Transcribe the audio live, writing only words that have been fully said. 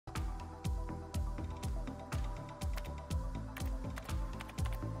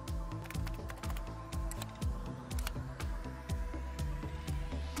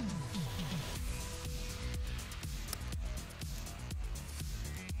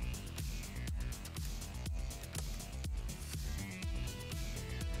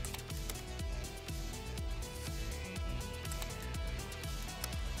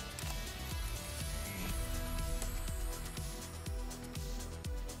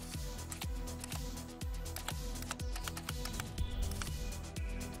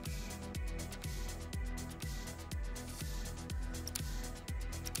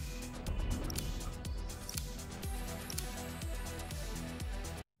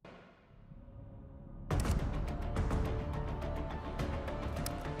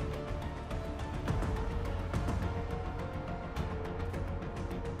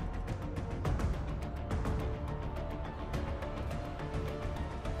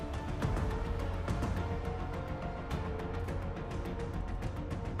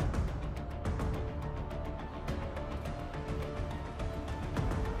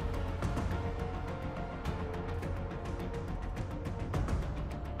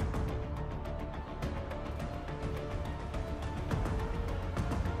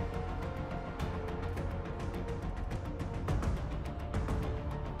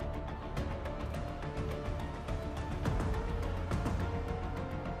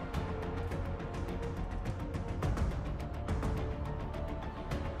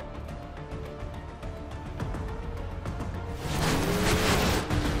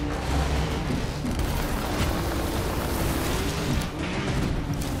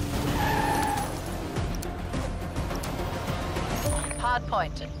hard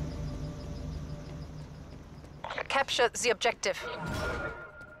point. Capture the objective.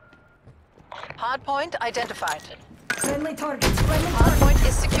 Hard point identified. Friendly targets. Friendly Hard targets. point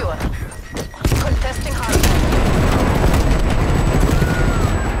is secure. Contesting hard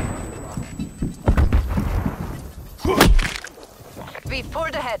point. We've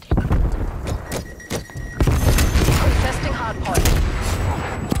pulled ahead. Contesting hard point.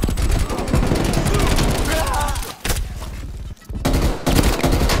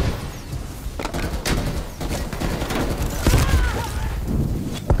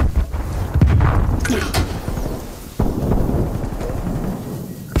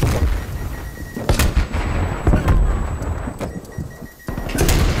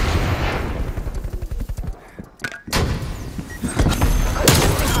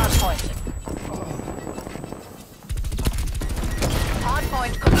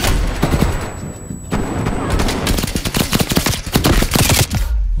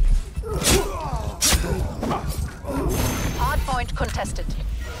 Contested.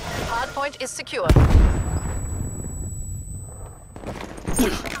 Hardpoint is secure.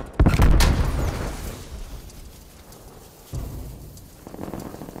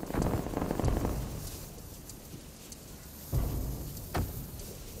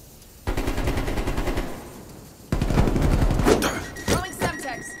 Throwing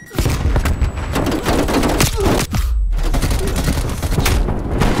Semtex.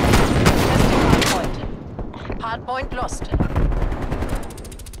 Hardpoint lost.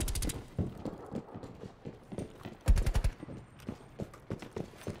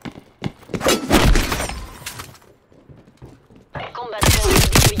 Combat drone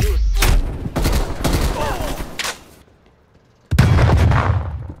ready for use.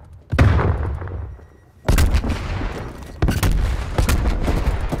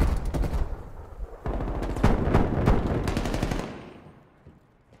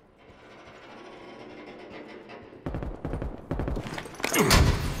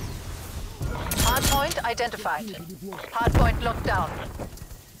 Hardpoint identified. Hardpoint locked down.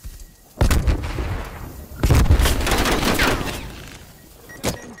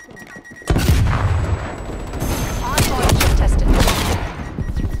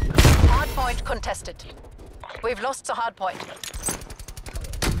 Hardpoint contested. We've lost the hardpoint.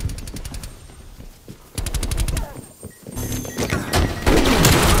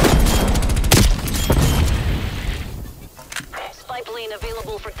 Spy plane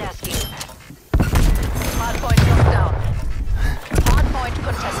available for tasking. Hardpoint locked down. Hardpoint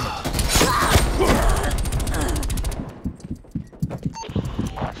contested.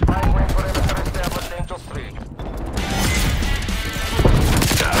 Spy plane perimeter established, Angels 3.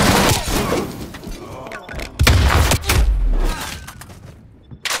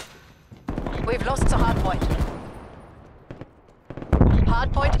 We've lost the hardpoint.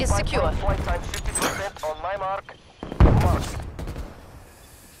 Hardpoint is secure. Flight time 50% on my mark. Mark.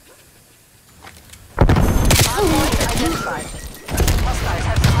 Hardpoint identified. Hostiles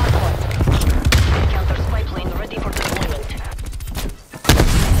have the hardpoint. Counter spy plane ready for deployment.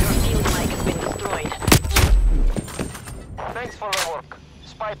 Your field mic has been destroyed. Thanks for the work.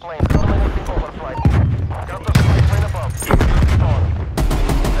 Spy plane terminating overflight. Counter spy plane above. On.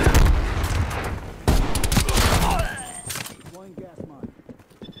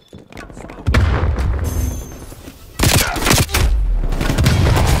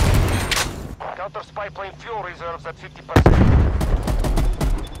 Counter spy plane fuel reserves at 50%.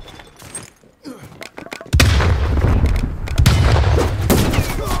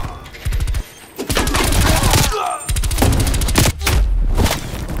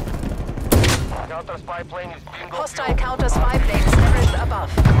 Counter spy plane is bingo. Hostile counter spy plane established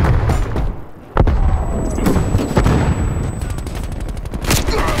above.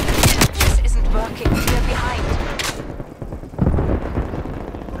 This isn't working. We're behind.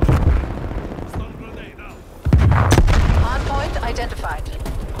 Hardpoint identified.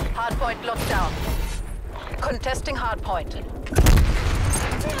 Hardpoint locked down. Contesting hardpoint.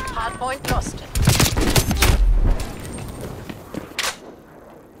 Hardpoint lost.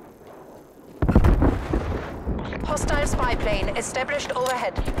 Hostile spy plane established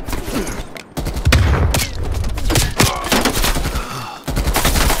overhead.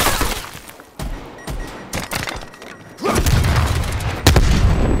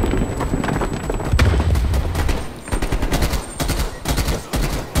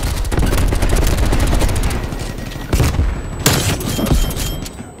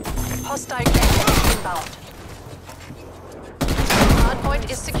 Hostile plane inbound. Hardpoint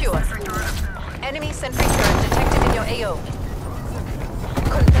is secure. Enemy sentry turret detected in your AO.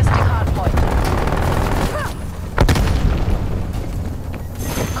 Contesting hardpoint.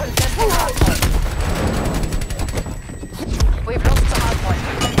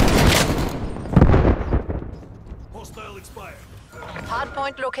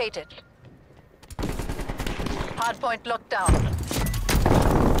 located. Hardpoint locked down.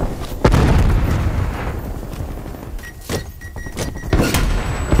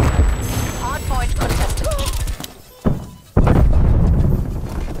 Hardpoint contested.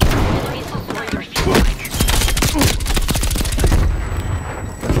 Enemies destroyed your fuel mic.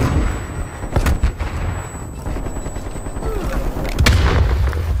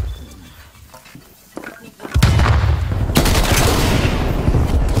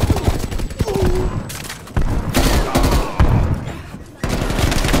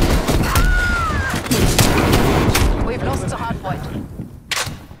 We've lost the hardpoint.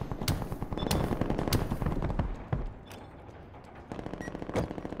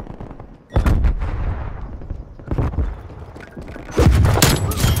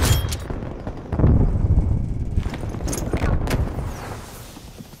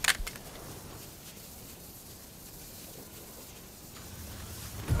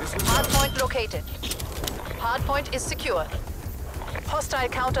 Hardpoint located. Hardpoint is secure. Hostile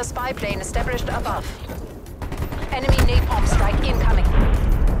counter spy plane established above. Enemy napalm strike incoming.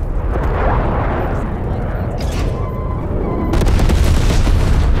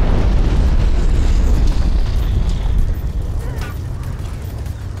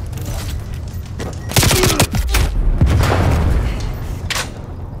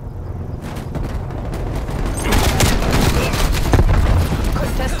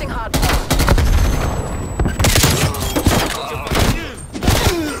 Contesting hardpoint.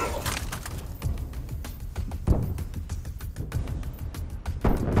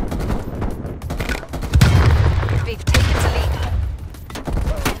 We've taken the lead.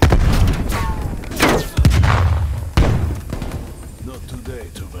 Not today,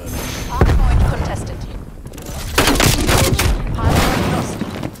 too bad. Hardpoint contested. Hardpoint lost.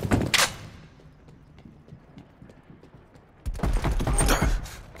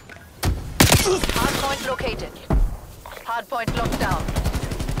 Hardpoint located. Hardpoint locked down.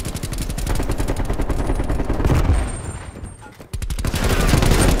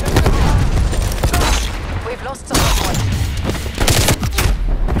 We've lost the hardpoint.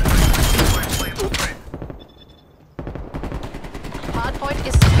 Hardpoint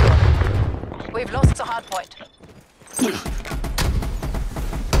is secure. We've lost the hardpoint.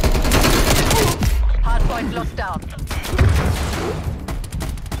 Hardpoint locked down.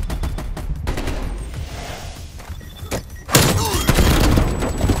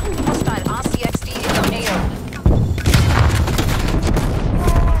 Hostile RCXD in the AO.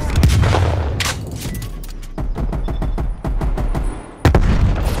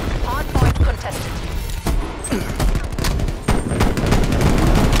 Hardpoint contested.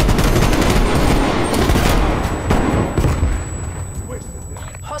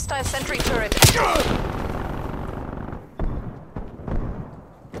 Hostile sentry turret.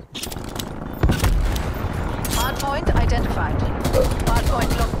 Hardpoint identified.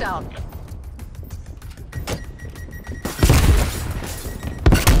 Hardpoint locked down.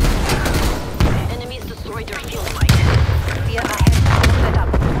 Enemies destroyed your fuel mic. We are ahead. Let up.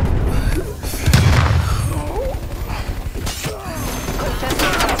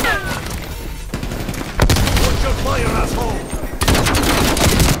 Contesting hardpoint. Watch your fire, asshole!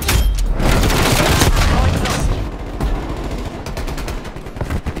 Point lost.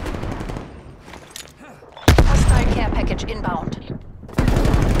 Hostile care package inbound.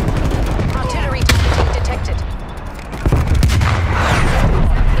 Artillery targeting detected.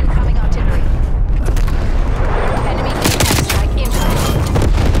 Incoming artillery. Enemy napalm strike incoming.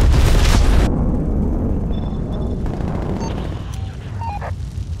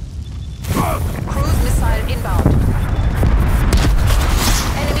 Cruise missile inbound.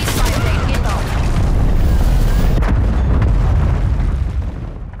 Enemy spy plane inbound.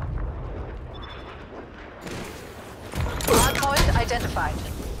 Hardpoint identified.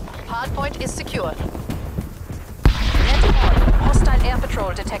 Hardpoint is secure. Net on. Hostile air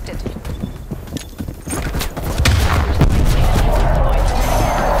patrol detected.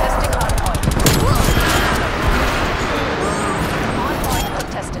 Contesting hardpoint. Hardpoint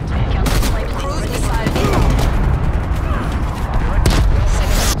contested. Cruise missile inbound.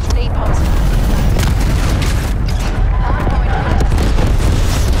 Stay posted. Hardpoint contested.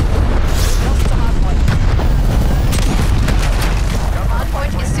 Lost the hardpoint.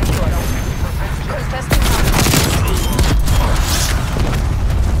 Hardpoint is secure. Contesting hardpoint.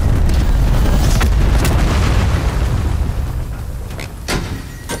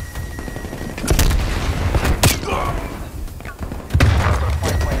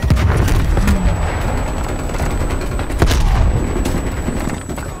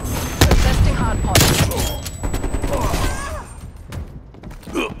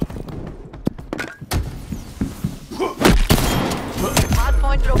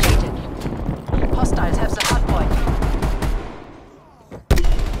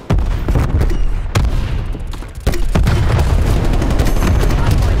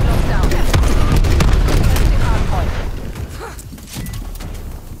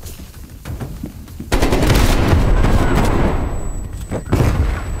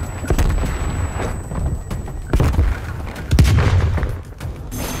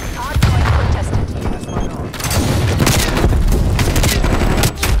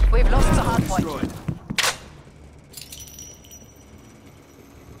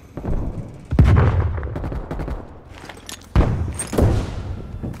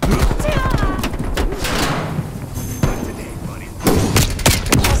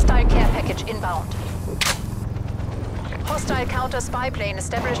 package inbound. Hostile counter spy plane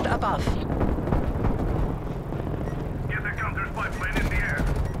established above. Get the counter spy plane in the air.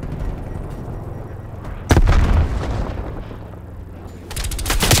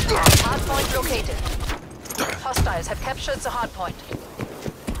 Hardpoint located. Hostiles have captured the hardpoint.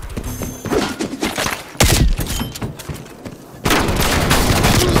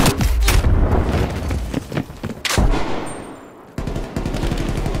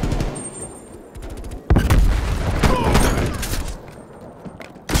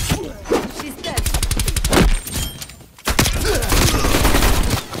 She's dead.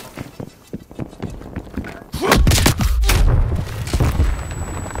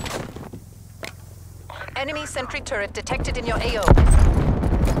 Enemy sentry turret detected in your AO.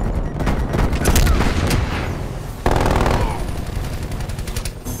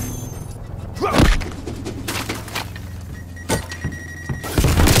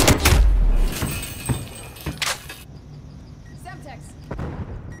 Semtex.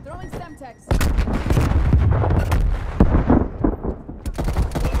 Throwing Semtex.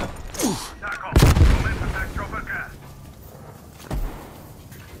 TACOM. Momentum back dropper gas.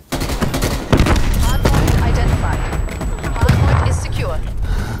 Hardpoint identified. Hardpoint is secure.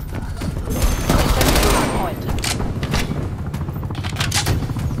 Contesting hardpoint.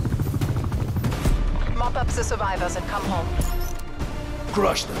 Mop up the survivors and come home.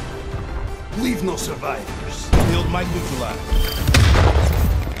 Crush them. Leave no survivors. Build my neutralizer.